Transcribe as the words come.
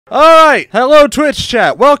Alright, hello Twitch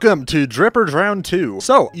chat, welcome to Drip or Drown 2.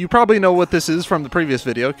 So, you probably know what this is from the previous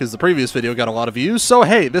video, because the previous video got a lot of views, so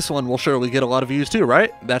hey, this one will surely get a lot of views too,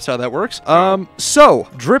 right? That's how that works. So,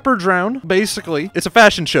 Drip or Drown, basically, it's a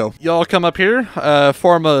fashion show. Y'all come up here,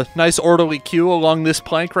 form a nice orderly queue along this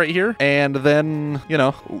plank right here, and then, you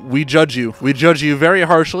know, we judge you. We judge you very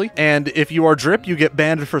harshly, and if you are Drip, you get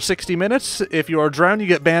banned for 60 minutes. If you are Drown, you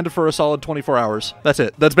get banned for a solid 24 hours. That's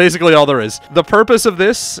it. That's basically all there is. The purpose of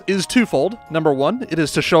this is twofold. Number one, it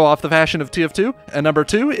is to show off the fashion of TF2, and number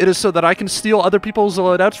two, it is so that I can steal other people's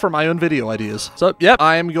loadouts for my own video ideas. So, yep,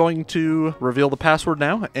 I am going to reveal the password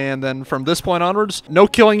now, and then from this point onwards, no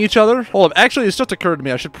killing each other. Hold up, actually, it's just occurred to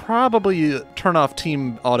me, I should probably turn off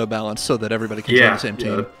team auto balance so that everybody can join the same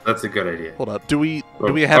team. That's a good idea. Hold up, do we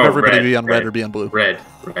have everybody be on red or be on blue? Red.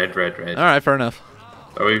 Alright, fair enough.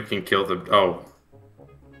 Oh, you can kill them. Oh.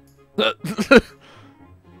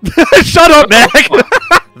 Shut up, Mac!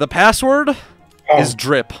 The password is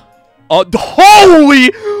drip.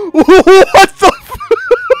 Holy! What the f—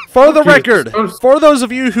 For the record, for those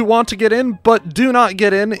of you who want to get in but do not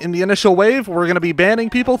get in the initial wave, we're going to be banning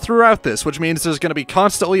people throughout this, which means there's going to be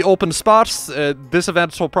constantly open spots. This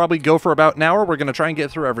event will probably go for about an hour. We're going to try and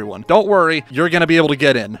get through everyone. Don't worry, you're going to be able to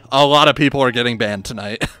get in. A lot of people are getting banned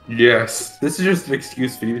tonight. Yes. This is just an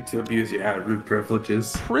excuse for you to abuse your ad-root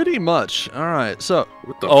privileges. Pretty much. Alright, so—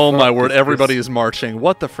 oh my word, everybody is marching.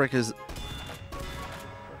 What the frick is—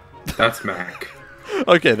 That's Mac.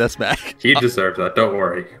 Okay, that's Mac. He deserves that, don't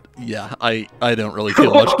worry. Yeah, I don't really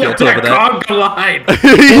feel much guilt over that. Line.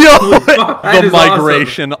 The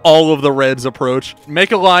migration, awesome. All of the reds approach.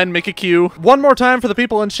 Make a line, make a queue. One more time for the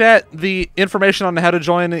people in chat, the information on how to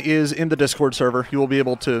join is in the Discord server. You will be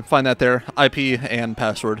able to find that there, IP and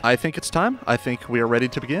password. I think it's time. I think we are ready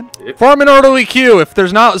to begin. Yep. Form an orderly queue. If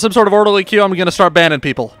there's not some sort of orderly queue, I'm going to start banning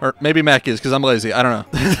people. Or maybe Mac is, because I'm lazy. I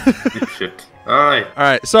don't know. Shit.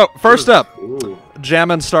 Alright, so first up,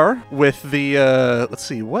 Jammin' Star with the, let's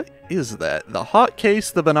see, what is that? The Hot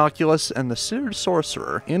Case, the Binoculus, and the Seared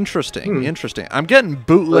Sorcerer. Interesting, interesting. I'm getting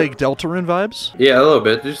bootleg Deltarune vibes. Yeah, a little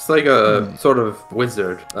bit. Just like a sort of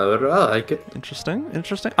wizard. I like it. Interesting,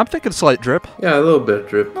 interesting. I'm thinking slight drip. Yeah, a little bit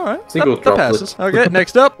drip. Alright, that passes. Okay,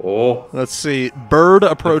 next up. Let's see. Bird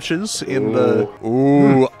approaches in the—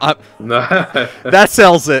 that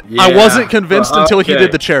sells it. Yeah, I wasn't convinced until he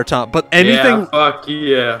did the chair taunt, but anything— fuck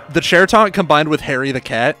yeah. The chair taunt combined with Harry the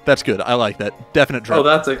cat, that's good. I like that. Definite drip. Oh,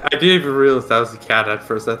 that's like— I didn't even realize that was a cat at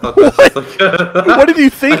first. I thought that was like what did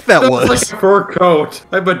you think that was? Like a fur coat.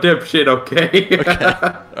 I'm a dipshit, okay? Okay.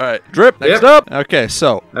 Alright. Drip, next up. Okay,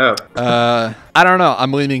 so. I don't know.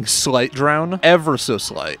 I'm leaning slight drown. Ever so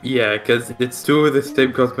slight. Yeah, because it's two of the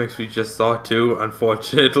same cosmics we just saw too,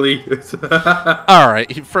 unfortunately.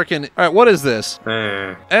 Alright, he freaking— Alright, what is this?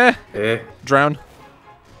 Drown.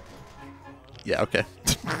 Yeah, okay.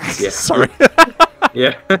 Yeah. Sorry.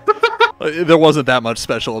 Yeah. There wasn't that much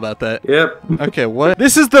special about that. Yep. Okay, what?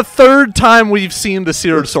 This is the third time we've seen the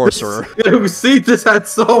Seared Sorcerer. We've seen this at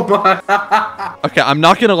so much. Okay, I'm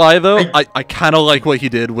not gonna lie though. I kind of like what he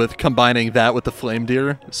did with combining that with the Flame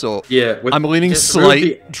Deer. So yeah, I'm leaning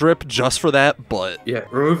slight drip just for that, but yeah,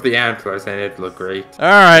 remove the antlers and it'd look great. All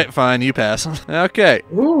right, fine, you pass. Okay.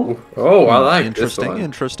 Ooh. Oh, I like interesting. This one.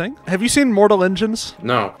 Interesting. Have you seen Mortal Engines?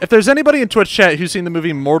 No. If there's anybody in Twitch chat who's seen the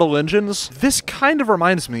movie Mortal Engines, this kind of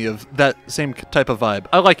reminds me of that same type of vibe.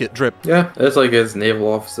 I like it, drip. Yeah, it's like his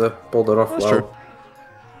naval officer pulled it off. That's well. True.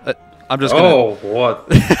 I'm just gonna— oh, what?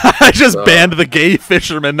 I just banned the gay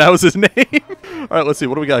fisherman. That was his name. All right, let's see.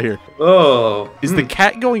 What do we got here? Oh. Is the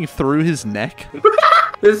cat going through his neck?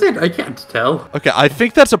 Is it? I can't tell. Okay, I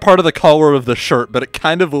think that's a part of the collar of the shirt, but it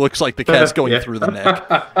kind of looks like the cat's going through the neck.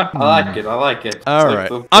 I like it. I like it. All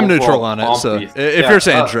right. Like I'm neutral on it, so if you're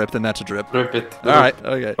saying drip, then that's a drip. Drip it. All right.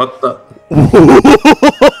 Okay. What the?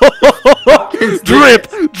 Drip!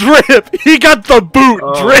 Drip! He got the boot!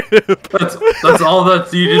 Drip! That's all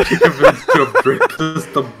that's needed to convince you of drip is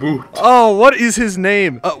the boot. Oh, what is his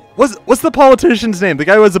name? What's the politician's name? The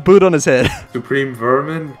guy who has a boot on his head. Supreme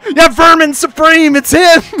Vermin? Yeah, Vermin Supreme! It's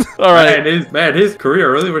him! All right. His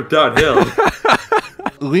career really went downhill.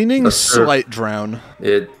 Leaning slight drown.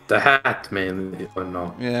 The hat mainly, but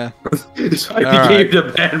no. Yeah. So I became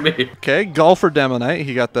to ban me. Okay, Golfer Demonite.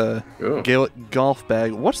 He got the golf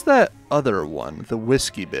bag. What's that other one? The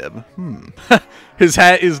whiskey bib. His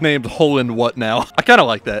hat is named Hole in What now? I kind of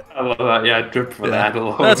like that. I love that. Yeah, drip for that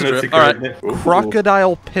alone. That's a drip. All right.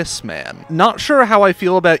 Crocodile Piss Man. Not sure how I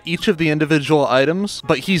feel about each of the individual items,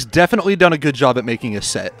 but he's definitely done a good job at making a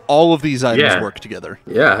set. All of these items work together.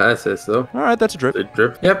 Yeah, that's it, though. All right, that's a drip.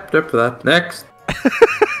 Drip. Yep, drip for that. Next.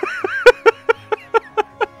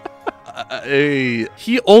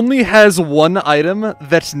 He only has one item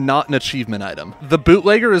that's not an achievement item. The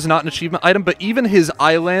bootlegger is not an achievement item, but even his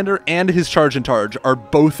Eyelander and his Charge and Targe are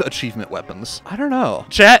both achievement weapons. I don't know.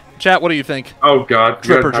 Chat, what do you think? Oh god.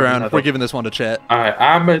 Drip or drown? We're giving this one to chat.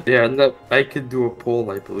 I can do a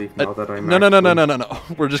poll, I believe, now that I'm No.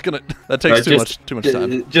 We're just gonna. That takes too much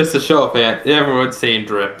time. Just to show up, man. Everyone's saying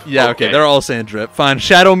drip. Yeah, okay. They're all saying drip. Fine.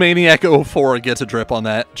 Shadow Maniac 04 gets a drip on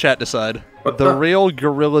that. Chat decide. The real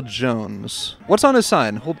Gorilla Jones. What's on his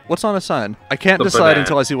sign? What's on his sign? I can't decide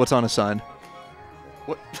until I see what's on his sign.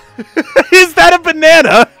 What? Is that a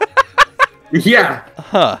banana? Yeah.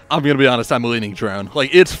 Huh. I'm gonna be honest. I'm leaning drown.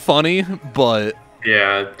 Like, it's funny, but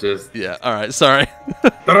yeah, All right. Sorry.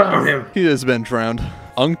 Drown him. He has been drowned.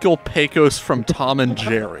 Uncle Pecos from Tom and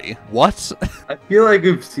Jerry. What? I feel like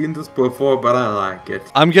I've seen this before, but I like it.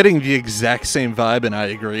 I'm getting the exact same vibe, and I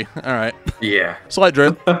agree. All right. Yeah. Slight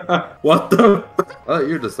drip. What the? I'll let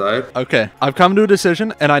you decide. Okay. I've come to a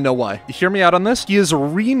decision, and I know why. Hear me out on this. He has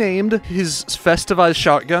renamed his festivized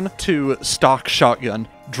shotgun to stock shotgun.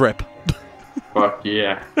 Drip. Fuck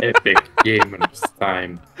yeah. Epic gamers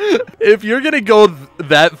time. If you're gonna go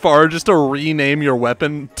that far just to rename your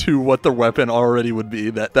weapon to what the weapon already would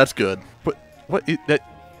be, that's good. But that?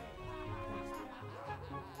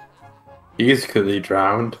 Easily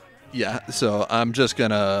drowned. Yeah, so I'm just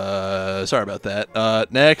gonna... Sorry about that.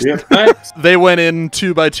 Next. Yeah, next. They went in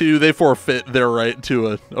 2x2. They forfeit their right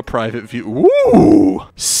to a private view. Ooh!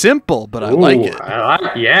 Simple, but I like it.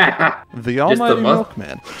 Yeah. The almighty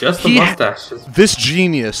milkman. Just the mustaches. This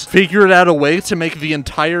genius figured out a way to make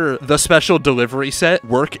the special delivery set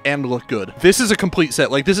work and look good. This is a complete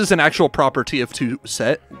set. Like, this is an actual proper TF2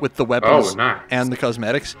 set with the weapons and the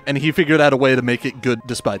cosmetics. And he figured out a way to make it good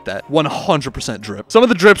despite that. 100% drip. Some of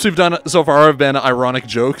the drips we've done so far have been ironic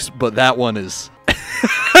jokes, but that one is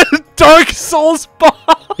Dark Souls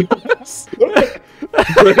boss.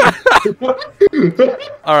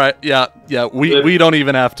 All right, yeah, we don't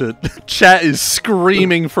even have to. Chat is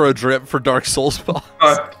screaming for a drip for Dark Souls boss.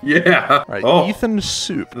 Yeah. All right, Ethan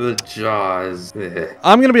Soup. The jaws.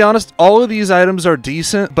 I'm gonna be honest. All of these items are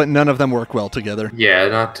decent, but none of them work well together. Yeah,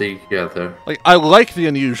 not together. Like, I like the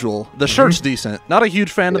unusual. The shirt's decent. Not a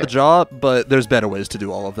huge fan of the jaw, but there's better ways to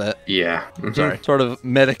do all of that. Yeah. Sorry. Sort of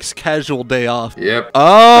Medic's casual day off. Yep.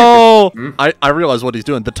 Oh! I realize what he's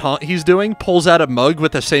doing. The taunt he's doing pulls out a mug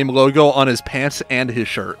with the same logo on his pants and his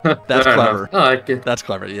shirt. That's clever. I like it. That's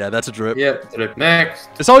clever. Yeah, that's a drip. Yeah, drip. Next.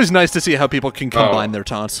 It's always nice to see how people can combine their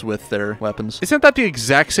taunts with their weapons. Isn't that the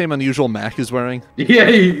exact same unusual Mac is wearing? Yeah,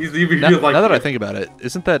 he's even now that I think about it,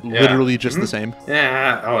 isn't that literally just the same?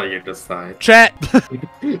 Yeah, I'll let you decide. Chat!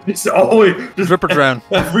 It's always just drip or drown.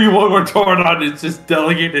 Everyone we're torn on is just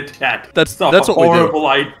delegated chat. That's a horrible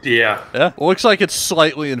idea. Yeah, well, looks like it's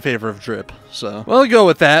slightly in favor of drip. So we'll go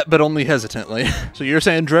with that, but only hesitantly. So you're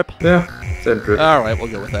saying drip? Yeah, said drip. All right,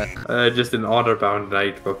 we'll go with that. Just an honor-bound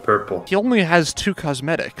knight, but purple. He only has 2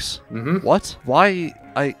 cosmetics. What? Why?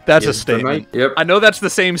 That's a statement. Yep. I know that's the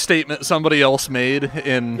same statement somebody else made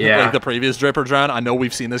in like the previous drip or drown. I know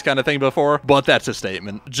we've seen this kind of thing before, but that's a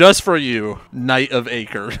statement. Just for you, Knight of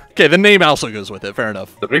Acre. Okay, the name also goes with it. Fair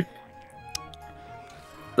enough.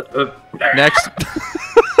 Next.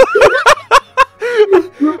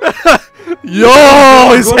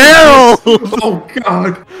 Yo, it's Harold! Oh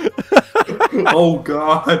god! Oh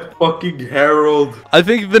god, fucking Harold. I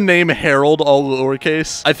think the name Harold, all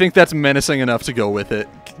lowercase, I think that's menacing enough to go with it.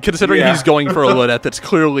 Considering he's going for a Ludette that's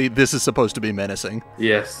clearly, this is supposed to be menacing.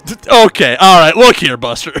 Yes. Okay, alright, look here,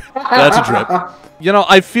 Buster. That's a drip. You know,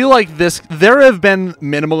 I feel like there have been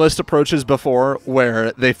minimalist approaches before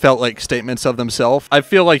where they felt like statements of themselves. I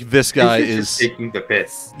feel like this guy is taking the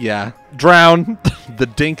piss. Yeah. Drown, the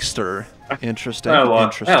Dinkster. Interesting. I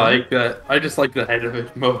like that. I just like the head of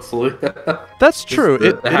it mostly. That's true.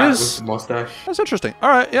 The it hat is. With the mustache. That's interesting. All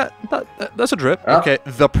right, yeah, that's a drip. Okay,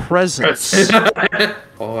 the presence.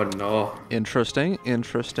 Oh no. Interesting.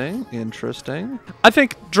 I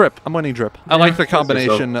think drip. I'm winning drip. I like the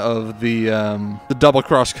combination of the double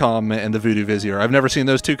cross comm and the voodoo vizier. I've never seen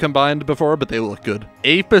those two combined before, but they look good.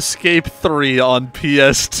 Ape Escape 3 on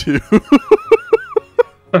PS2.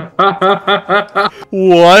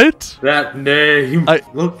 What? That name.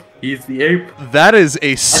 Look, he's the ape. That is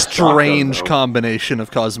a strange combination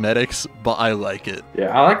of cosmetics, but I like it.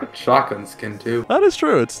 Yeah, I like the shotgun skin too. That is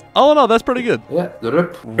true. It's all in all, that's pretty good. Yeah, the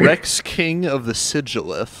rip. Rex King of the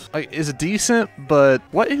Sigillith is decent, but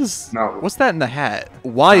what's that in the hat?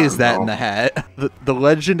 Why is that in the hat? The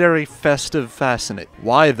legendary festive fascinate.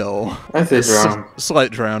 Why though? I say drown.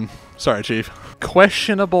 Slight drown. Sorry, Chief.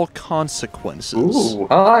 Questionable consequences. Ooh,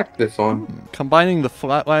 I like this one. Combining the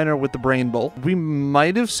flatliner with the brain bolt. We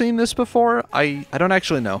might have seen this before. I don't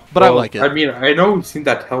actually know, but I like it. I mean, I know we've seen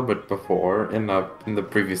that helmet before in the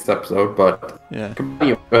previous episode, but Yeah.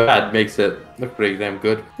 combining it with that makes it look pretty damn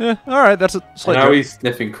good. Yeah, alright, that's a slight Now drip. he's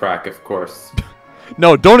sniffing crack, of course.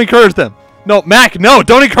 No, don't encourage them. No, Mac, no,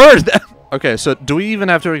 don't encourage them. Okay, so do we even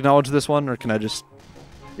have to acknowledge this one, or can I just...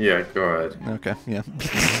 Yeah, go ahead. Okay, yeah.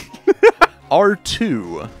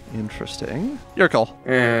 R2. Interesting. Your call.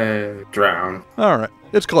 Drown. Alright,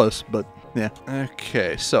 it's close, but yeah.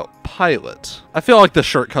 Okay, so pilot. I feel like the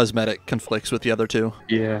shirt cosmetic conflicts with the other two.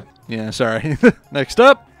 Yeah. Yeah, sorry. Next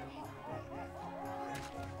up.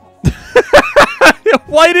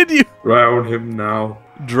 Why did you Drown him now.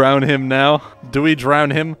 drown him now? Do we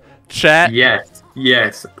drown him? Chat? Yes.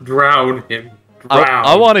 Yes. Drown him.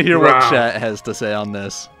 I want to hear what Drown. chat has to say on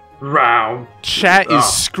this. Drown. Chat is Ah,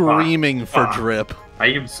 screaming for ah. drip. I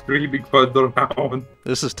am screaming for drown.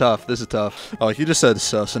 This is tough. This is tough. Oh, he just said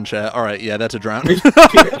sus in chat. All right, yeah, that's a drown. The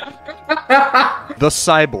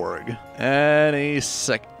cyborg. Any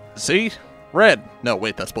sec. See? Red. No,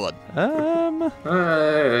 wait, that's blood. Drown.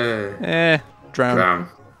 Drown.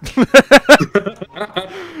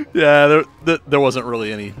 Yeah, there wasn't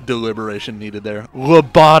really any deliberation needed there.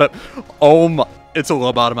 Lobotom. Oh my. It's a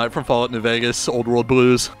lobotomite from Fallout New Vegas, Old World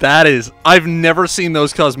Blues. That is, I've never seen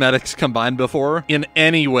those cosmetics combined before in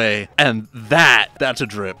any way. And that's a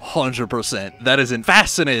drip, 100%. That is a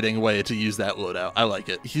fascinating way to use that loadout. I like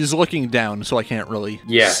it. He's looking down, so I can't really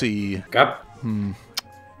see. Up.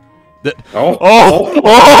 Oh!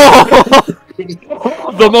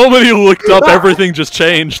 The moment he looked up, everything just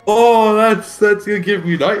changed. Oh, that's gonna give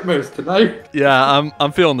me nightmares tonight. Yeah,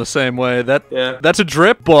 I'm feeling the same way. Yeah. That's a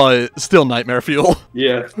drip, but still nightmare fuel.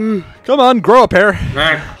 Yeah. Come on, grow a pair.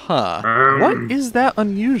 Mac. Huh. What is that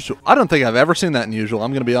unusual? I don't think I've ever seen that unusual,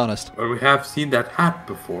 I'm gonna be honest. Well, we have seen that hat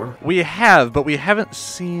before. We have, but we haven't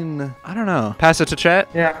seen... I don't know. Pass it to chat?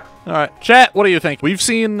 Yeah. Alright, chat, what do you think? We've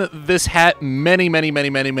seen this hat many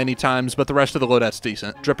times, but the rest of the loadout's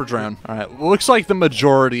decent. Drip or drown. Alright, looks like the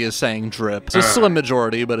majority is saying drip. It's a slim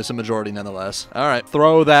majority, but it's a majority nonetheless. Alright,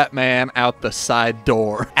 throw that man out the side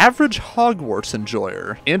door. Average Hogwarts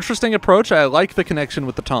enjoyer. Interesting approach. I like the connection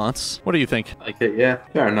with the taunts. What do you think? Like it, yeah.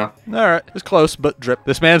 Fair enough. Alright, it's close, but drip.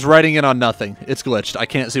 This man's writing in on nothing. It's glitched. I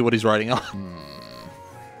can't see what he's writing on.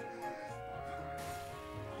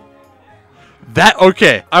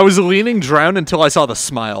 Okay, I was leaning drown until I saw the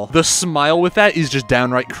smile. The smile with that is just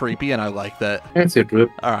downright creepy, and I like that. That's a drip.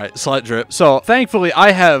 All right, slight drip. So, thankfully,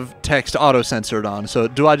 I have text auto-censored on, so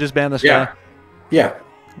do I just ban this guy? Yeah.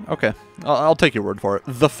 Okay, I'll take your word for it.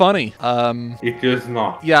 The funny. It is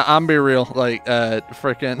not. Yeah, I'm be real. Like,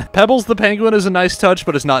 frickin' Pebbles the Penguin is a nice touch,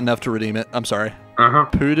 but it's not enough to redeem it. I'm sorry.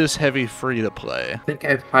 Pootis Heavy free to play.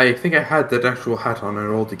 I think I had that actual hat on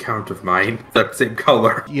an old account of mine. That same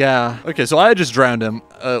color. Yeah. Okay, so I just drowned him.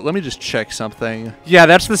 Let me just check something. Yeah,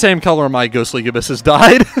 that's the same color my Ghostly Gibbous has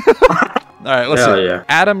died. All right, let's see. Yeah.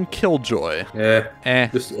 Adam Killjoy. Yeah.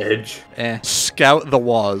 Just edge. Scout the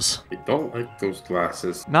Waz. I don't like those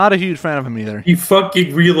glasses. Not a huge fan of him either. He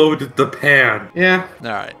fucking reloaded the pan. Yeah. All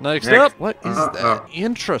right, next up. What is that?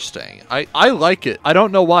 Interesting. I like it. I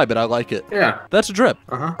don't know why, but I like it. Yeah. That's a drip.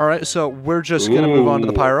 All right, so we're just going to move on to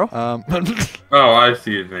the pyro. Oh, I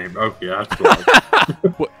see his name. Okay, that's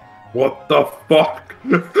cool. What the fuck?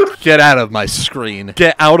 Get out of my screen.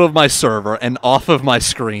 Get out of my server and off of my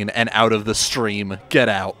screen and out of the stream. Get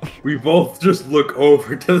out. We both just look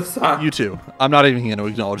over to the side. You too. I'm not even going to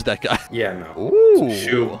acknowledge that guy. Yeah, no. Ooh.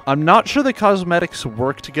 Shoot. I'm not sure the cosmetics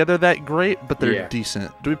work together that great, but they're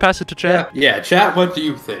decent. Do we pass it to chat? Yeah, chat, what do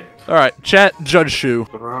you think? All right, chat, Judge Shu.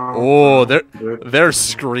 Oh, they're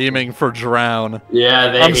screaming for drown.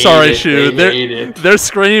 Yeah, I'm sorry, Shu. They're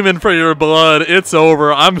screaming for your blood. It's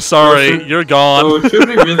over. I'm sorry. You're gone. So should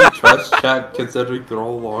we really trust chat considering they're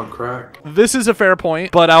all on crack? This is a fair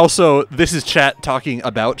point, but also this is chat talking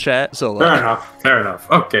about chat. So like, Fair enough.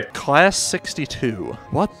 Okay. Class 62.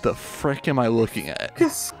 What the frick am I looking at?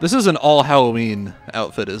 Yes. This is an all Halloween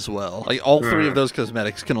outfit as well. Like all three of those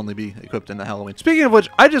cosmetics can only be equipped in the Halloween. Speaking of which,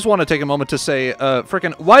 I just want to take a moment to say,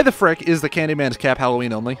 frickin' why the frick is the Candyman's cap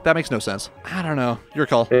Halloween only? That makes no sense. I don't know. Your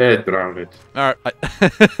call. Drown it. All right.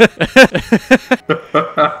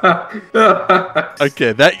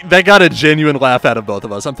 Okay, that got a genuine laugh out of both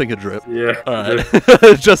of us. I'm thinking drip. Yeah. All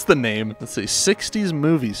right. Just the name. Let's see. 60s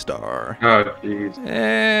movie star. Oh,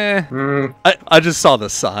 jeez. I just saw the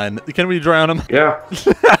sign. Can we drown him? Yeah.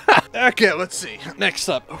 Okay, let's see. Next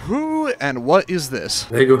up, who and what is this?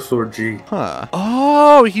 Lego Sword G. Huh.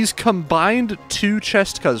 Oh, he's combined 2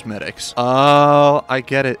 chest cosmetics. Oh, I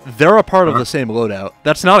get it. They're a part of the same loadout.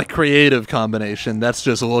 That's not a creative combination. That's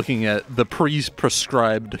just looking at the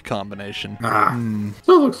prescribed combination.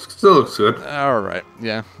 Still looks good. All right.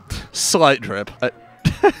 Yeah. Slight drip.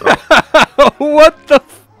 What the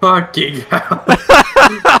fucking hell.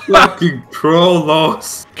 Fucking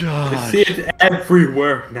Prolos. God. I see it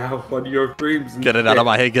everywhere now on your dreams. Get it out of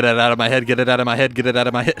my head, get it out of my head, get it out of my head, get it out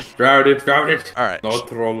of my head. Drown it, drown it. All right. No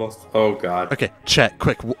Trolos. Oh, God. Okay, chat,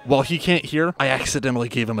 quick. While he can't hear, I accidentally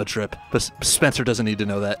gave him a drip. But Spencer doesn't need to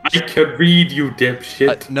know that. I can read you,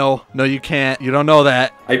 dipshit. No, you can't. You don't know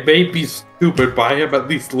that. I may be stupid, but I am at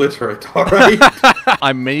least literate, alright?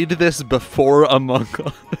 I made this before Among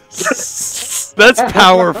Us. That's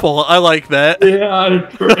powerful. I like that. Yeah,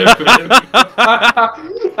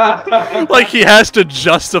 like he has to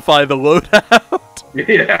justify the loadout.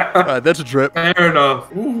 Yeah. Alright, that's a drip. Fair enough.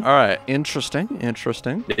 Alright, interesting.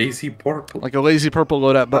 Lazy purple. Like a lazy purple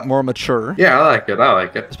loadout, but more mature. Yeah, I like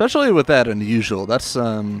it. Especially with that unusual. That's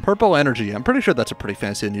purple energy. I'm pretty sure that's a pretty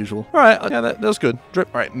fancy unusual. Alright, yeah, that was good. Drip.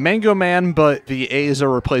 Alright, Mango Man, but the A's are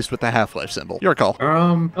replaced with the Half-Life symbol. Your call.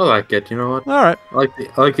 I like it. You know what? Alright. I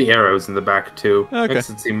like the arrows in the back too. Okay. Makes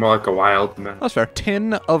it seem more like a wild man. That's fair.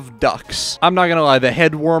 Tin of ducks. I'm not gonna lie, the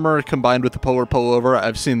head warmer combined with the polar pullover,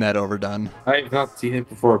 I've seen that overdone. I've not seen it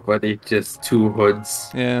before, but it's just 2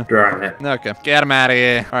 hoods. Yeah. Drawing it. Okay. Get him out of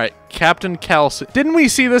here. Alright. Captain Calcium. Didn't we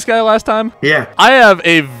see this guy last time? Yeah. I have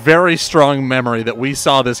a very strong memory that we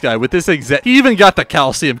saw this guy with this exact. He even got the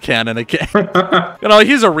calcium cannon again. You know,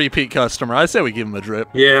 he's a repeat customer. I say we give him a drip.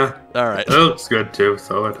 Yeah. All right. It looks good too,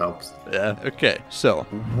 so it helps. Yeah. Okay. So,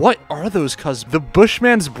 what are those the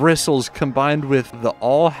Bushman's bristles combined with the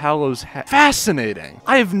All Hallows hat? Fascinating.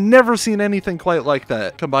 I have never seen anything quite like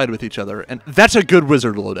that combined with each other, and that's a good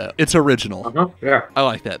wizard loadout. It's original. Yeah. I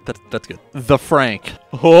like that. That's good. The Frank.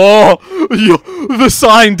 Oh, the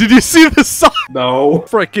sign. Did you see the sign? No.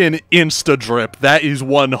 Frickin' insta drip. That is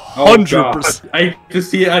 100%. Oh, I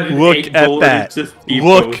just see it at an Look at that.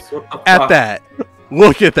 Look at that.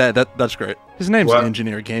 Look at that. That's great. His name's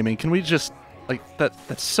Engineer Gaming. Can we just like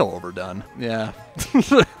that's so overdone. Yeah.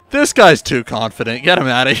 This guy's too confident. Get him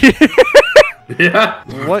out of here. Yeah.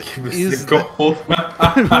 What is gold?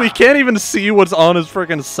 We can't even see what's on his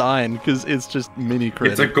freaking sign because it's just mini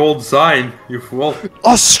crit. It's a gold sign, you fool.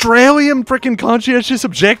 Australian freaking conscientious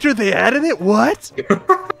objector. They added it. What?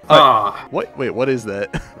 What? Wait, what is that?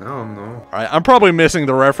 I don't know. All right, I'm probably missing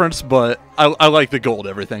the reference, but I like the gold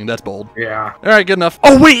everything. That's bold. Yeah. All right, good enough.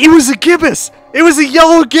 Oh wait, it was a gibbous. It was a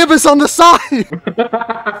yellow gibbous on the side.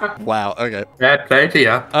 Wow. Okay. Bad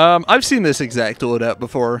idea. I've seen this exact loadout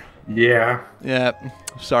before. Yeah. Yeah.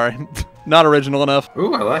 Sorry, not original enough.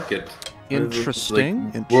 Ooh, I like it.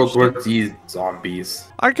 Interesting. Like World War Z zombies.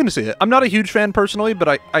 I can see it. I'm not a huge fan personally,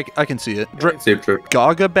 but I can see it. Safe trip.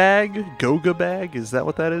 Goga bag? Is that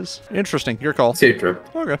what that is? Interesting. Your call. Safe trip.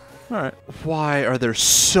 Okay. All right. Why are there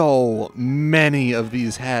so many of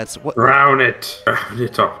these hats? What? Drown it.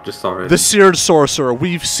 It's just already. The Seared Sorcerer.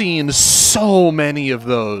 We've seen so many of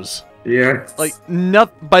those. Yeah. Like,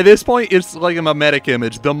 by this point, it's like a mimetic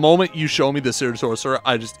image. The moment you show me the Seared Sorcerer,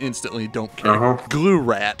 I just instantly don't care. Glue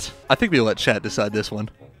Rat. I think we let chat decide this one.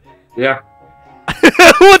 Yeah.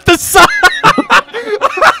 What the sign?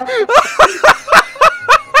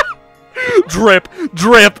 Drip.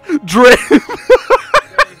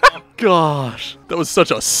 Gosh, that was such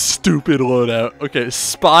a stupid loadout. Okay,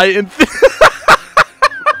 spy and.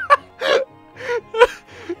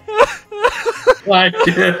 Like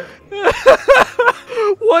it.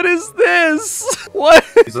 What is this? What?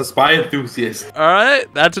 He's a spy enthusiast. All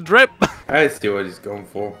right, that's a drip. I see what he's going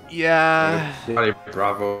for. Yeah.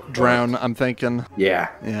 Bravo. Drown, I'm thinking. Yeah.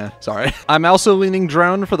 Yeah, sorry. I'm also leaning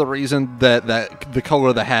drown for the reason that the color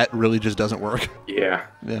of the hat really just doesn't work. Yeah.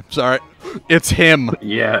 Yeah, sorry. It's him.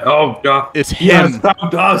 Yeah. Oh, God. It's him. Yes, that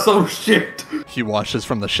does. Oh, shit. He watches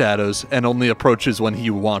from the shadows and only approaches when he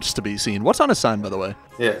wants to be seen. What's on his sign, by the way?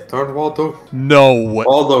 Yeah, turn Waldo. No way.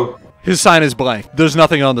 Waldo. His sign is blank. There's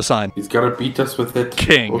nothing on the sign. He's gonna beat us with it.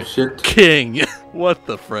 King. Oh, shit. King. What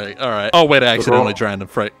the frick? All right. Oh, wait, I accidentally drowned him.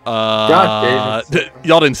 Frick. God damn it.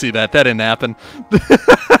 Y'all didn't see that. That didn't happen.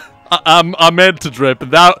 I meant to drip.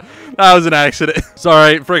 That That was an accident.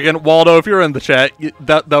 Sorry, freaking Waldo, if you're in the chat,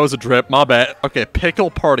 that was a drip. My bad. Okay, pickle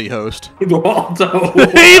party host. Waldo.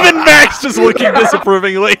 Even Max just looking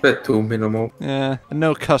disapprovingly. Bit too minimal. Yeah,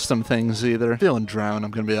 no custom things either. Feeling drown, I'm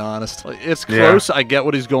gonna be honest. Like, it's close. Yeah. I get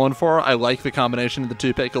what he's going for. I like the combination of the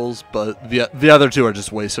two pickles, but the other two are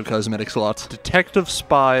just wastes of cosmetic slots. Detective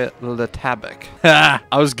Spy Letabek. Ha!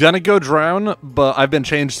 I was gonna go drown, but I've been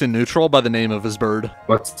changed to neutral by the name of his bird.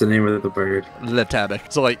 What's the name of the bird?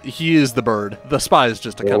 Letabek. So like, he is the bird. The spy is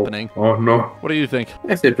just accompanying. Oh no. What do you think?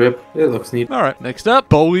 I say drip. It looks neat. All right, next up,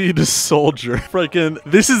 bullied soldier. Freaking,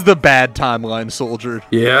 this is the bad timeline soldier.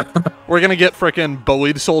 Yeah. We're gonna get freaking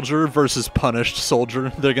bullied soldier versus punished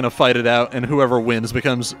soldier. They're gonna fight it out, and whoever wins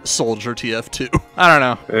becomes soldier TF2. I don't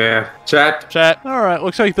know. Yeah. Chat. All right,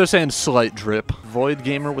 looks like they're saying slight drip. Void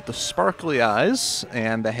gamer with the sparkly eyes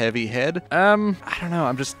and the heavy head. I don't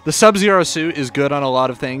know. The Sub-Zero suit is good on a lot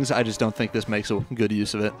of things. I just don't think this makes a good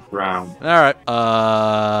use of it. Round. All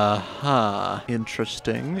right.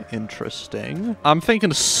 Interesting. I'm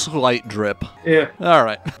thinking slight drip. Yeah. All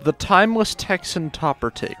right. The Timeless Texan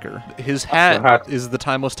Topper Taker. His hat is the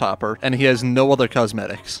Timeless Topper, and he has no other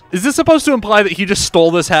cosmetics. Is this supposed to imply that he just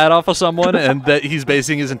stole this hat off of someone and that he's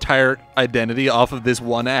basing his entire identity off of this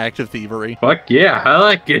one act of thievery? Fuck yeah, I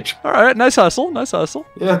like it. All right, nice hustle.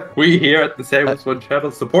 Yeah, we here at the Samus One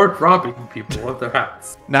channel support robbing people of their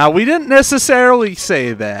hats. Now, we didn't necessarily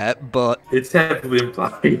say that, but... It's heavily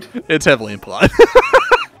implied. It's heavily implied.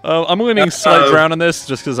 I'm leaning slight drown on this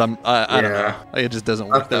just because I don't know. It just doesn't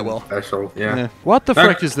work that well. Special, yeah. What the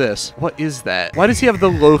frick is this? What is that? Why does he have the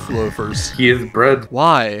loafers? He is bread.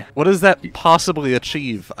 Why? What does that possibly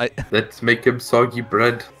achieve? Let's make him soggy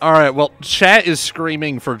bread. All right, well, chat is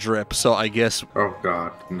screaming for drip, so I guess... Oh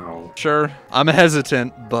god, no. Sure, I'm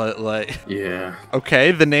hesitant, but like... Yeah.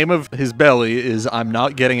 Okay, the name of his belly is I'm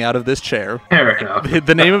not getting out of this chair. Fair enough.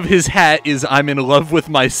 The name of his hat is I'm in love with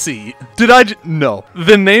my seat. No.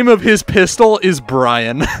 The name of his pistol is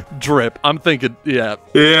Brian. Drip. I'm thinking, yeah.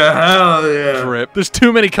 Yeah, hell yeah. Drip. There's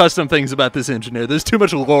too many custom things about this engineer. There's too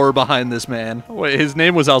much lore behind this man. Wait, his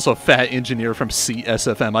name was also Fat Engineer from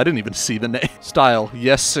CSFM. I didn't even see the name. Style,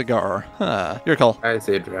 yes, cigar. Huh. Your call. I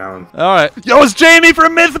say drown. All right. Yo, it's Jamie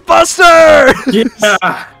from Mythbuster!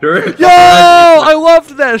 Yeah. Drip. Yo, I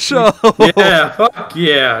loved that show. Yeah, fuck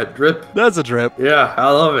yeah. Drip. That's a drip. Yeah, I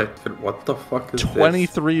love it. What the fuck is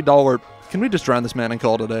 $23. Can we just drown this man and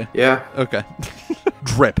call today? Yeah. Okay.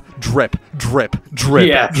 Drip.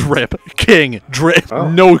 Yes. Drip. King. Drip. Oh.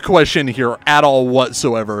 No question here at all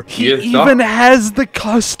whatsoever. He even has the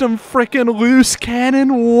custom frickin' loose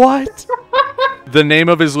cannon. What? The name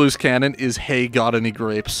of his loose cannon is Hey Got Any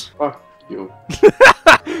Grapes? Fuck you.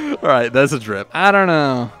 Alright, that's a drip. I don't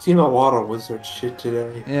know. Seen a lot of wizard shit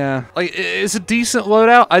today. Yeah. Like, it's a decent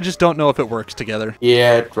loadout. I just don't know if it works together.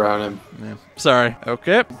 Yeah, drown him. Yeah. Sorry.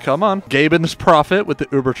 Okay, come on. Gaben's Profit with the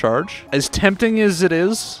Uber charge. As tempting as it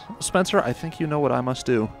is, Spencer, I think you know what I must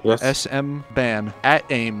do. Yes. SM ban at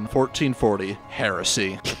aim 1440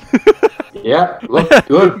 heresy. Yeah, look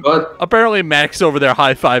good, bud. Apparently Max over there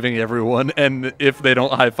high-fiving everyone, and if they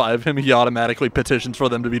don't high-five him, he automatically petitions for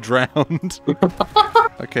them to be drowned.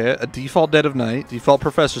 Okay, a default Dead of Night, default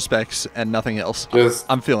Professor Specs, and nothing else.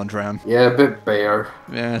 I'm feeling drowned. Yeah, a bit bare.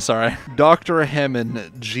 Yeah, sorry. Dr.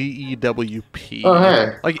 Hemmon, GEWP. Oh,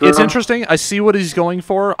 hey. Like, it's interesting. I see what he's going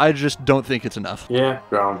for. I just don't think it's enough. Yeah,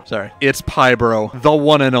 drown. Sorry. It's Pybro, the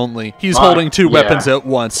one and only. He's holding two weapons at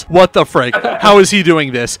once. What the frick? How is he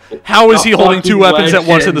doing this? How is he holding two weapons at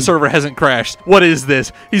once and the server hasn't crashed? What is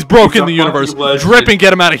this? He's broken the universe. Drip and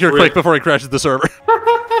get him out of here quick before he crashes the server.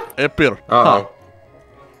 Epir. Uh-oh.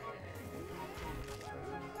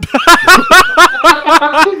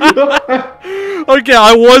 Okay,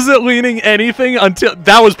 I wasn't leaning anything until...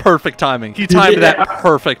 That was perfect timing. He timed that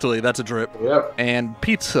perfectly. That's a drip. Yep. And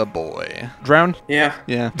Pizza Boy. Drown? Yeah.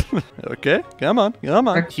 Yeah. Okay, come on.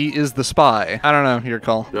 He is the spy. I don't know. Your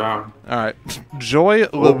call. Drown. All right. Joy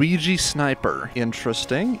Luigi Sniper.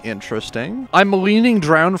 Interesting. I'm leaning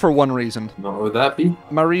drown for one reason. What would that be?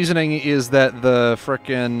 My reasoning is that the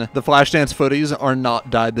Flashdance footies are not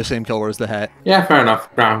dyed the same color as the hat. Yeah, fair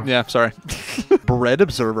enough. Drown. Yeah, sorry. Bread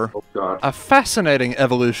Observer. Oh, God. A fascinating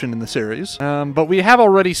evolution in the series. But we have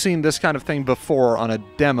already seen this kind of thing before on a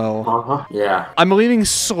demo. Uh-huh. Yeah. I'm leaning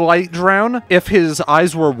slight drown. If his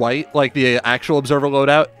eyes were white, like the actual Observer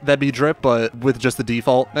loadout, that'd be drip, but with just the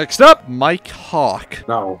default. Next up, Mike Hawk.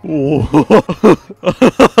 No.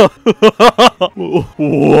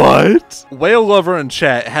 What? Whale Lover in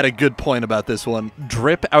chat had a good point about this one.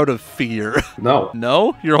 Drip out of fear. No.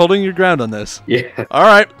 No? You're holding your ground on this. Yeah.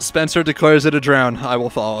 Alright, Spencer declares it a drown. I will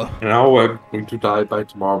follow. And now I'm going to die by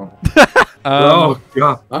tomorrow. Oh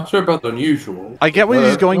god, not sure about the unusual. I get what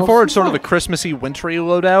he's going for. It's sort of a Christmassy, wintry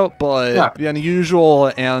loadout, but the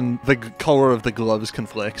unusual and the color of the gloves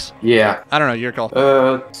conflicts. Yeah. I don't know. Your call.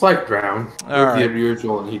 Slight drown. The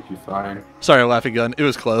unusual and he'd be fine. Sorry, laughing gun. It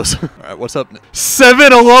was close. All right, what's up?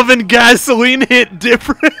 7-Eleven gasoline hit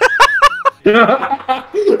different. Yo,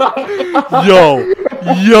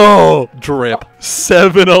 drip.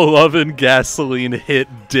 7-Eleven gasoline hit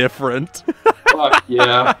different. Fuck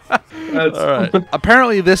yeah. All right.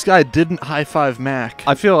 Apparently, this guy didn't high-five Mac.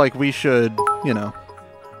 I feel like we should, you know.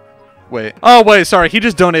 Wait. Oh, wait, sorry. He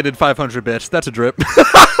just donated 500 bits. That's a drip.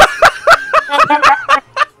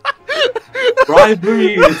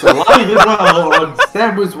 Bribery is alive and well on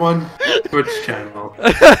Sam's one Twitch channel.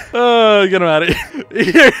 Get him out of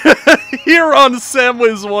here. Here on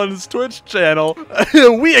Samway's One's Twitch channel,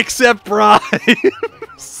 we accept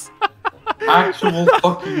bribes. Actual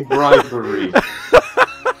fucking bribery.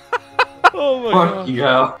 Oh my god.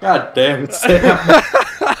 Yeah. God damn it, Sam.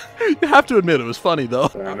 You have to admit it was funny though.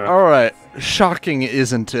 Alright. Shocking,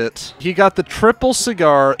 isn't it? He got the triple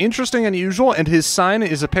cigar, interesting, unusual, and his sign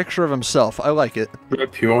is a picture of himself. I like it.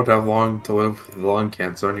 You won't have long to live with lung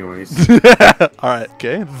cancer anyways. Alright,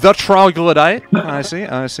 okay. The troglodyte. I see.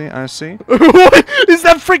 What? Is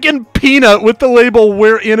that freaking peanut with the label,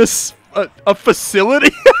 "We're in a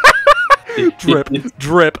facility"? Drip,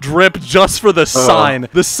 just for the sign.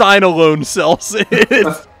 The sign alone sells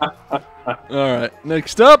it. Alright,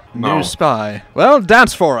 next up, new spy. Well,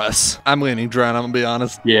 dance for us. I'm leaning drown, I'm gonna be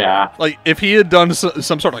honest. Yeah. Like, if he had done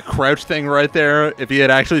some sort of crouch thing right there, if he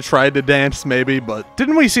had actually tried to dance, maybe, but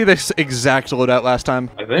didn't we see this exact loadout last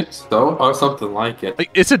time? I think so, or something like it.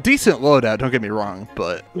 Like, it's a decent loadout, don't get me wrong,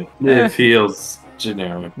 but... It feels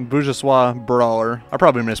generic. Bourgeois brawler. I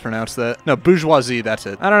probably mispronounced that. No, bourgeoisie, that's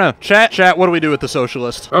it. I don't know. Chat, what do we do with the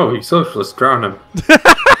socialist? Oh, he's socialist, drown him.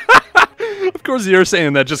 Of course you're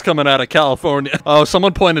saying that just coming out of California. Oh,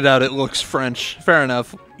 someone pointed out it looks French. Fair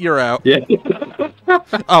enough. You're out. Yeah.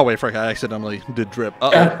 Oh, wait, frick, I accidentally did drip.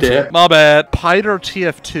 Uh-oh. My bad. Piter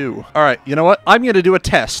TF2. All right, you know what? I'm going to do a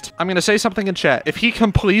test. I'm going to say something in chat. If he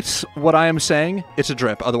completes what I am saying, it's a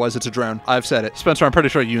drip. Otherwise, it's a drown. I've said it. Spencer, I'm pretty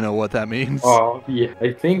sure you know what that means. Oh, yeah,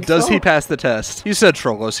 I think Does he pass the test? He said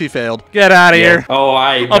Trollos. He failed. Get out of here. Oh,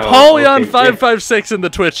 I know. Apollyon556 in the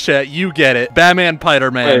Twitch chat. You get it. Batman Piter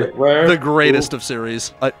Man. Wait, where? The greatest of series.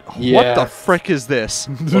 What the frick is this?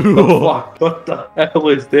 What the fuck? What the hell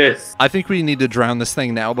is this? I think we need to drown this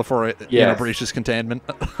thing now before it breaches containment.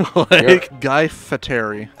 Guy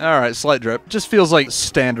Fateri. Alright, slight drip. Just feels like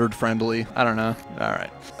standard friendly. I don't know. Alright.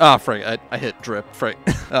 Oh, frick. I hit drip. Frick.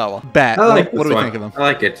 Oh, well. Bat. What do we think of him?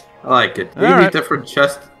 I like it. Maybe different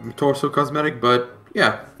chest, torso cosmetic, but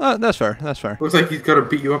yeah. That's fair. Looks like he's gonna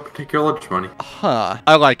beat you up to take your lunch money. Huh.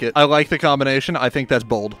 I like it. I like the combination. I think that's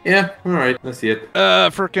bold. Yeah, alright. I see it.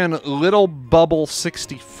 Frickin' Little Bubble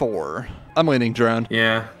 64. I'm leaning drown.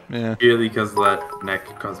 Yeah. Purely because of that neck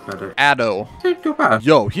cosmetic. Addo. Ain't too bad.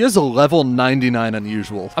 Yo, he has a level 99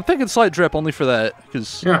 unusual. I'm thinking slight drip only for that,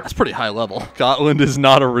 because that's pretty high level. Scotland is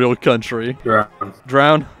not a real country.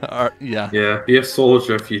 Drown? Yeah. Yeah, be a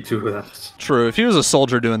soldier if you do that. True. If he was a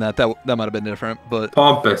soldier doing that, that might have been different, but...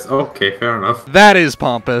 Pompous. Okay, fair enough. That is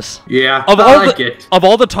pompous. Yeah, I like it. Of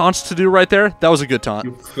all the taunts to do right there, that was a good taunt.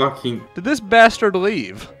 You fucking... Did this bastard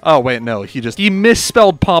leave? Oh, wait, no. He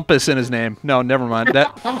misspelled pompous in his name. No, never mind.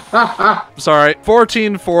 That... Sorry.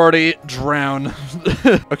 1440, drown.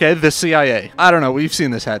 Okay, the CIA. I don't know. We've seen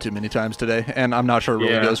this hat too many times today, and I'm not sure it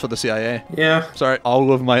really goes for the CIA. Yeah. Sorry.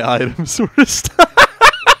 All of my items were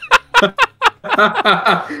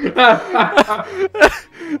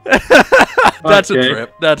That's a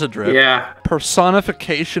drip. That's a drip. Yeah.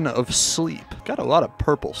 Personification of sleep. Got a lot of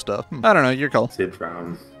purple stuff. I don't know. Your call. Sit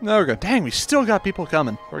drown. Okay. Dang, we still got people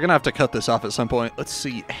coming. We're gonna have to cut this off at some point. Let's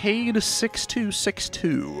see.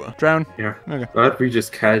 Haid6262. Drown? Yeah. Okay. But we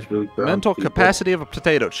just casually mental capacity of a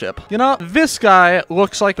potato chip. You know, this guy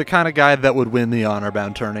looks like the kind of guy that would win the honor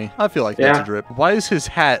bound tourney. I feel like that's a drip. Why is his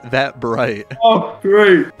hat that bright? Oh,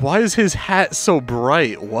 great. Why is his hat so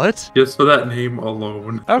bright? What? Just for that name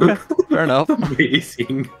alone. Okay. Fair enough.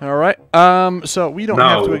 Amazing. All right. So we don't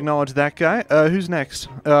have to acknowledge that guy. Who's next?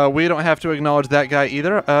 We don't have to acknowledge that guy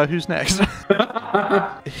either. Who's next?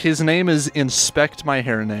 His name is Inspect My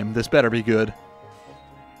Hair Name. This better be good.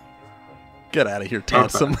 Get out of here,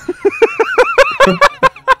 Tansome.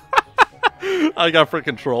 I got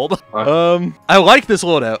freaking trolled. I like this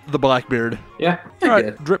loadout, the Blackbeard. Yeah. All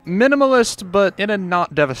right, drip minimalist, but in a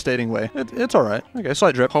not devastating way. It's all right. Okay,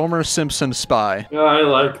 slight drip. Homer Simpson spy. Yeah, I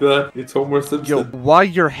like that. It's Homer Simpson. Yo, why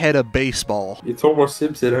your head a baseball? It's Homer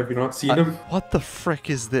Simpson. Have you not seen him? What the frick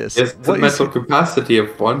is this? It's the mental capacity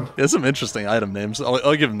of one. There's some interesting item names.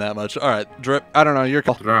 I'll give him that much. All right, drip. I don't know. Your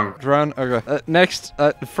call. Drown. Okay. Next,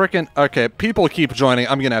 frickin'. Okay, people keep joining.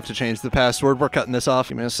 I'm gonna have to change the password. We're cutting this off.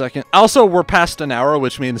 Give me a second. Also, we're past an hour,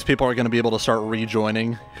 which means people are gonna be able to start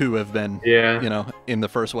rejoining who have been, you know, in the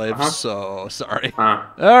first wave. So sorry. All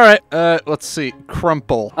right. Let's see.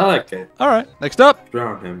 Crumple. I like it. All right. Next up.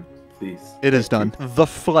 Drown him, please. It is done. The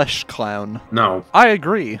Flesh Clown. No. I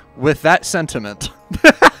agree with that sentiment.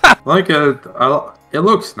 Like it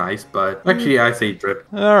looks nice, but actually I say drip.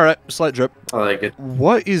 All right, slight drip. I like it.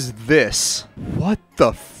 What is this? What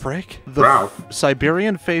the frick? The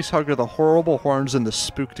Siberian facehugger, the horrible horns, and the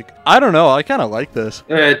spooked. I don't know. I kind of like this.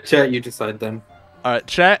 Chat, you decide then. All right,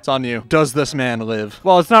 chat, it's on you. Does this man live?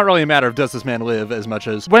 Well, it's not really a matter of does this man live as much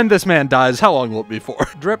as when this man dies, how long will it be for?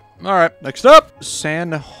 Drip. All right, next up,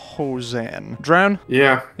 San Josan. Drown?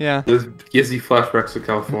 Yeah. Yeah. This gives you flashbacks to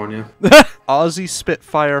California. Aussie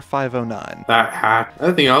Spitfire 509. That hat.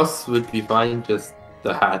 Everything else would be fine, just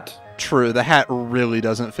the hat. True, the hat really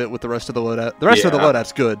doesn't fit with the rest of the loadout. The rest of the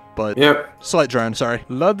loadout's good, but... Yep. Slight drown, sorry.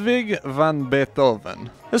 Ludwig van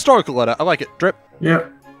Beethoven. Historical loadout, I like it. Drip.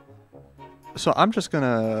 Yep. So I'm just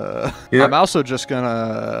gonna... Yep. I'm also just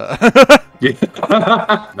gonna...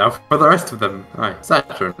 Now for the rest of them. Alright,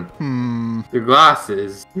 Saturn. The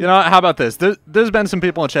glasses. You know what, how about this? There's been some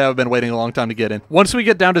people in chat who have been waiting a long time to get in. Once we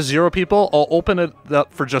get down to 0 people, I'll open it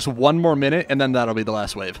up for just 1 more minute, and then that'll be the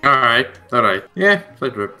last wave. Alright. Yeah, play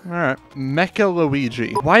drip. Alright. Mecha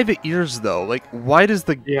Luigi. Why the ears, though? Like, why does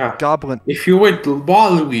the goblin... If you went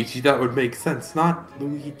Waluigi, that would make sense, not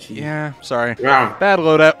Luigi. Yeah, sorry. Round. Bad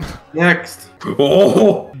loadout. Next.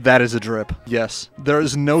 Oh! That is a drip. Yes. There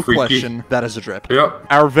is no question that is a drip. Yep.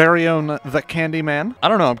 Our very own The Candy Man. I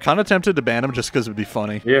don't know. I'm kind of tempted to ban him just because it would be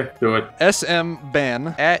funny. Yeah, do it. SM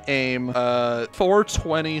ban at aim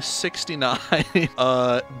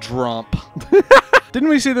 42069 drump. Didn't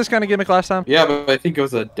we see this kind of gimmick last time? Yeah, but I think it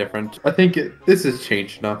was a different. I think this has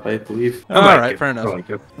changed enough, I believe. Alright, fair enough. I like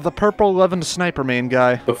it. The purple 11 sniper main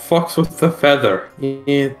guy. The fuck's with the feather?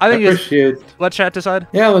 Yeah, I think appreciate. Let chat decide.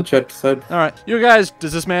 Yeah, let chat decide. Alright, you guys,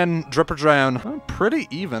 does this man drip or drown? Oh, pretty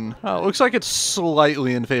even. Oh, looks like it's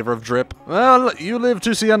slightly in favor of drip. Well, you live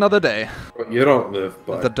to see another day. Well, you don't live,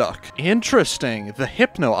 but... The duck. Interesting. The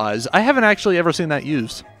hypno eyes. I haven't actually ever seen that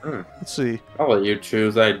used. Let's see. I'll let you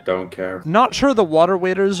choose. I don't care. Not sure the water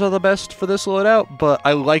waders are the best for this loadout, but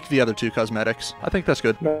I like the other 2 cosmetics. I think that's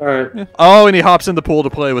good. Alright. Yeah. Oh, and he hops in the pool to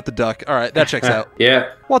play with the duck. Alright, that checks out.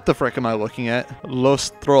 Yeah. What the frick am I looking at? Los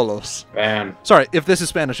Trolos. Ban. Sorry, if this is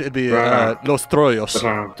Spanish, it'd be Los Troyos.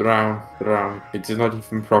 Drown. It is not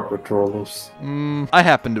even proper Trollos. I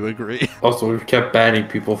happen to agree. Also, we've kept banning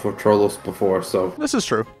people for Trollos before, so... This is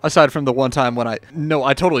true. Aside from the one time when I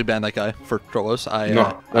totally banned that guy for Trollos.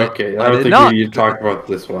 Okay, I don't think we need to talk about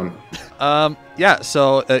this one. Yeah,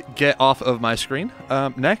 so get off of my screen.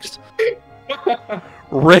 Next.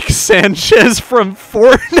 Rick Sanchez from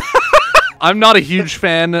Fortnite. I'm not a huge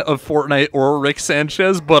fan of Fortnite or Rick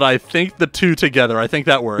Sanchez, but I think the 2 together, I think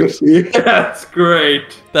that works. Yeah, that's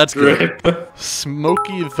great. That's good.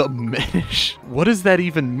 Smokey the Minish. What does that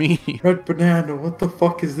even mean? Red banana, what the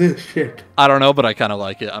fuck is this shit? I don't know, but I kind of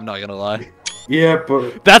like it. I'm not gonna lie. Yeah,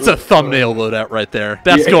 but... That's a thumbnail loadout right there.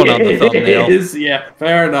 That's going on the thumbnail. It is, yeah.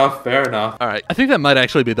 Fair enough. Alright, I think that might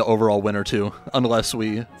actually be the overall winner too, unless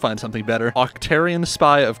we find something better. Octarian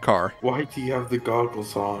Spy of Car. Why do you have the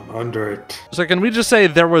goggles on under it? So can we just say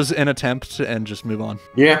there was an attempt and just move on?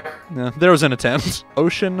 Yeah. Yeah, there was an attempt.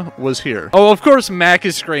 Ocean was here. Oh, of course Mac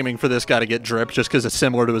is screaming for this guy to get dripped just because it's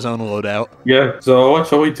similar to his own loadout. Yeah, so what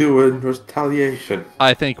shall we do in retaliation?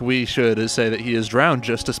 I think we should say that he is drowned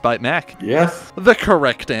just to spite Mac. Yes. The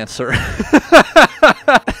correct answer.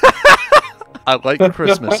 I like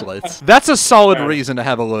Christmas lights. That's a solid reason to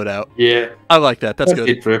have a loadout. Yeah. I like that. That's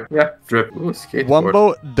good. Drip. Yeah, drip. Ooh,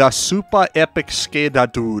 Wumbo da super epic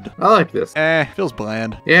skada dude. I like this. Feels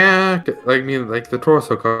bland. Yeah, I mean, like the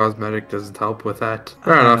torso cosmetic doesn't help with that.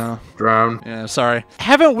 Fair enough. Drown. Yeah, sorry.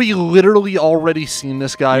 Haven't we literally already seen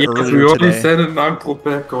this guy earlier we already today? said it in Uncle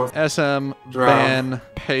Pecos. SM ban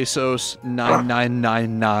pesos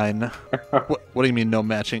 9999. What do you mean no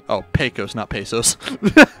matching? Oh, pecos, not pesos.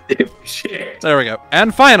 Shit. There we go.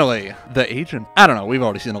 And finally, the agent. I don't know. We've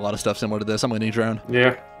already seen a lot of stuff similar to this. I'm going to need drown.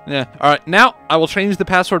 Yeah. Yeah. All right. Now I will change the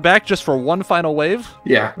password back just for one final wave.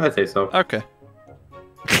 Yeah, I'd say so. Okay.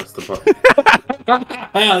 press the button.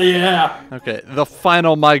 Hell yeah! Okay, the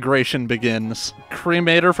final migration begins.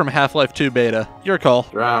 Cremator from Half-Life 2 beta. Your call.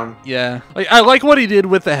 Drown. Yeah. Like, I like what he did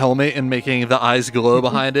with the helmet and making the eyes glow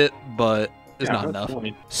behind it, but it's not enough.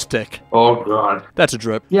 Funny. Stick. Oh god. That's a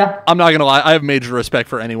drip. Yeah. I'm not gonna lie, I have major respect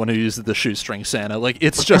for anyone who uses the shoestring Santa. Like,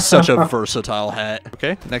 it's just such a versatile hat.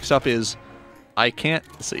 Okay, next up is I can't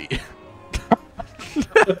see.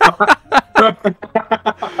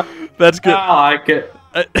 That's good. I like it.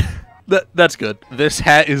 That's good. This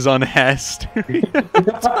hat is on Has.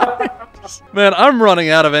 Man, I'm running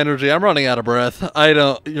out of energy. I'm running out of breath. I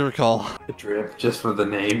don't... Your call. A drip, just for the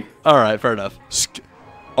name. Alright, fair enough.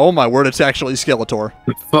 Oh my word, it's actually Skeletor.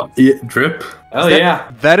 Yeah, drip? Oh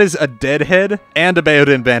yeah. That is a dead head and a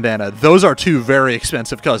Baodin bandana. Those are two very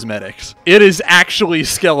expensive cosmetics. It is actually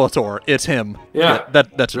Skeletor. It's him. Yeah.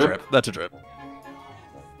 That's a drip. That's a drip.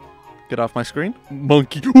 Get off my screen.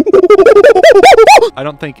 Monkey. I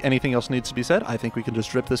don't think anything else needs to be said. I think we can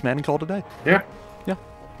just drip this man and call it a day. Yeah. Yeah.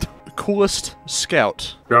 Coolest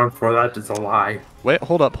scout. Down for that is a lie. Wait,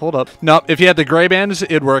 hold up, hold up. No, if he had the gray bands,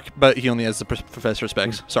 it'd work, but he only has the professor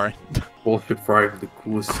specs. Sorry. Bullshit for the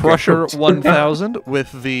coolest Crusher scout. 1000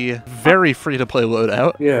 with the very free-to-play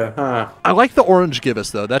loadout. Yeah. I like the orange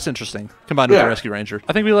gibbous, though. That's interesting. Combined with the Rescue Ranger.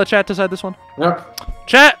 I think we let chat decide this one. Yep.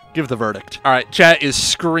 Chat, give the verdict. All right, chat is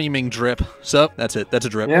screaming drip. So, that's it. That's a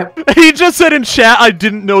drip. Yep. He just said in chat, I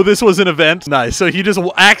didn't know this was an event. Nice. So he just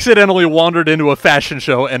accidentally wandered into a fashion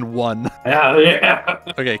show and won. Hell yeah.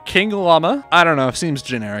 Okay, King Llama. I don't know. Seems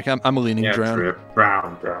generic. I'm leaning drone. Drip.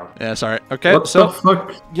 Brown. Yeah, sorry. Okay, What the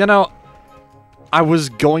fuck? You know, I was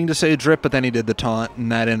going to say drip, but then he did the taunt,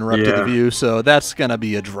 and that interrupted the view, so that's gonna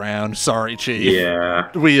be a drown. Sorry, Chief. Yeah.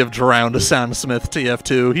 We have drowned a Soundsmith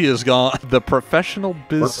TF2. He is gone. The professional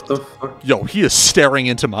biz... What the fuck? Yo, he is staring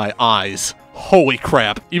into my eyes. Holy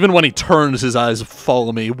crap. Even when he turns, his eyes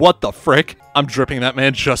follow me. What the frick? I'm dripping that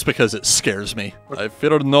man just because it scares me. I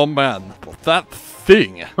fear no man, but that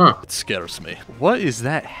thing, it scares me. What is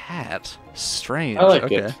that hat? Strange. I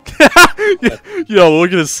like it. Yo,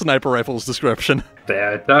 look at his sniper rifle's description.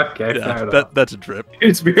 That's a drip.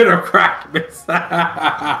 It's been a crack, miss.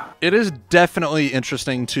 It is definitely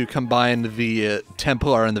interesting to combine the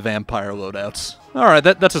Templar and the Vampire loadouts. Alright,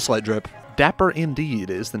 that's a slight drip. Dapper indeed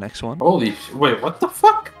is the next one. Holy wait, what the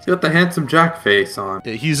fuck? He's got the handsome Jack face on.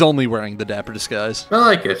 Yeah, he's only wearing the Dapper disguise. I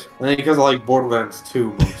like it. I think because I like Borderlands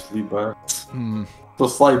 2 mostly, but so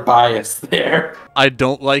slight bias there. I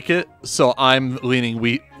don't like it, so I'm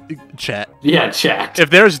leaning chat. Yeah, chat. If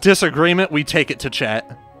there's disagreement, we take it to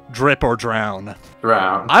chat. Drip or drown.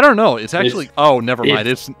 Drown. I don't know. It's actually... oh, never mind.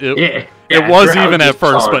 It was drown even at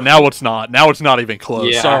first, hard. but now it's not. Now it's not even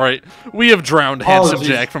close. Yeah. Sorry. We have drowned Handsome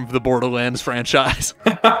Apologies. Jack from the Borderlands franchise.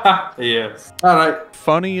 Yes. Alright.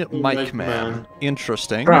 Funny Mike Mike Man. Man.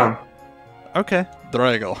 Interesting. Drown. Okay,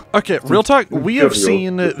 there you go. Okay, real talk. We have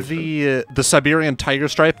seen the Siberian Tiger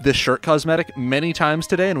Stripe, this shirt cosmetic, many times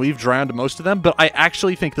today, and we've drowned most of them, but I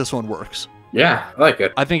actually think this one works. Yeah, I like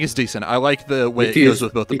it. I think it's decent. I like the way it goes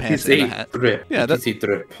with both the pants and the hat. Drip. Yeah, that's a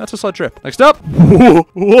drip. That's a slight drip. Next up.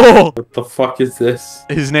 Whoa. What the fuck is this?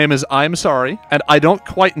 His name is I'm Sorry, and I don't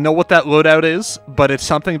quite know what that loadout is, but it's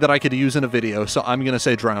something that I could use in a video, so I'm gonna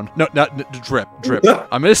say drown. No, not drip.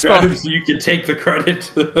 I misspelled. So you can take the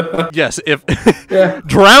credit. Yes, if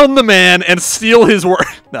drown the man and steal his word.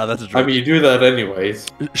 No, that's a drip. I mean, you do that anyways.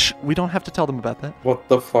 Shh, we don't have to tell them about that. What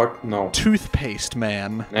the fuck? No. Toothpaste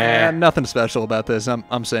man. Nah. Nothing special about this.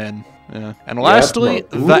 I'm saying. Yeah. And lastly,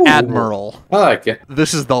 the Admiral. I like it.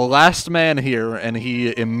 This is the last man here, and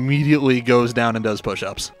he immediately goes down and does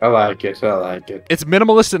push-ups. I like it. I like it. It's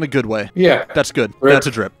minimalist in a good way. Yeah. That's good. Rip. That's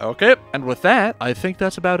a drip. Okay. And with that, I think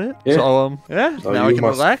that's about it. Yeah. So, yeah, So now you we can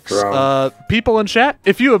must relax. drown. People in chat,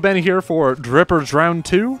 if you have been here for Drippers Round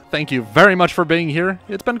 2, thank you very much for being here.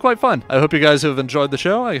 It's been quite fun. I hope you guys have enjoyed the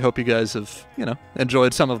show. I hope you guys have,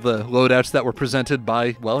 enjoyed some of the loadouts that were presented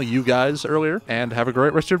by, well, you guys earlier. And have a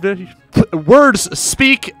great rest of your day. Words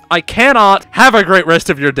speak. I cannot. Have a great rest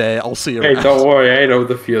of your day. I'll see you Hey, around. don't worry. I know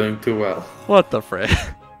the feeling too well. What the frick?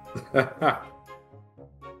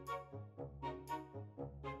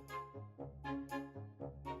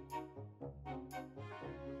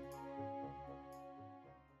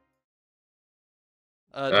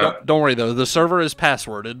 Don't worry though, the server is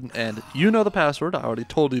passworded, and you know the password. I already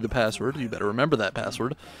told you the password. You better remember that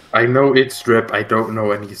password. I know it's drip. I don't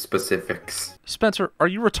know any specifics. Spencer, are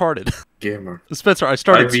you retarded? Gamer. Spencer, I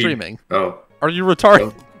started streaming. Oh. Are you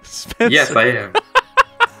retarded? Oh. Spencer. Yes, I am.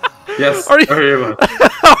 Yes. Are you?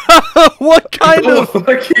 What kind of?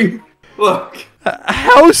 Fucking look.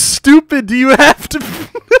 How stupid do you have to?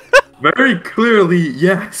 Very clearly,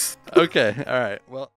 yes. Okay. All right. Well.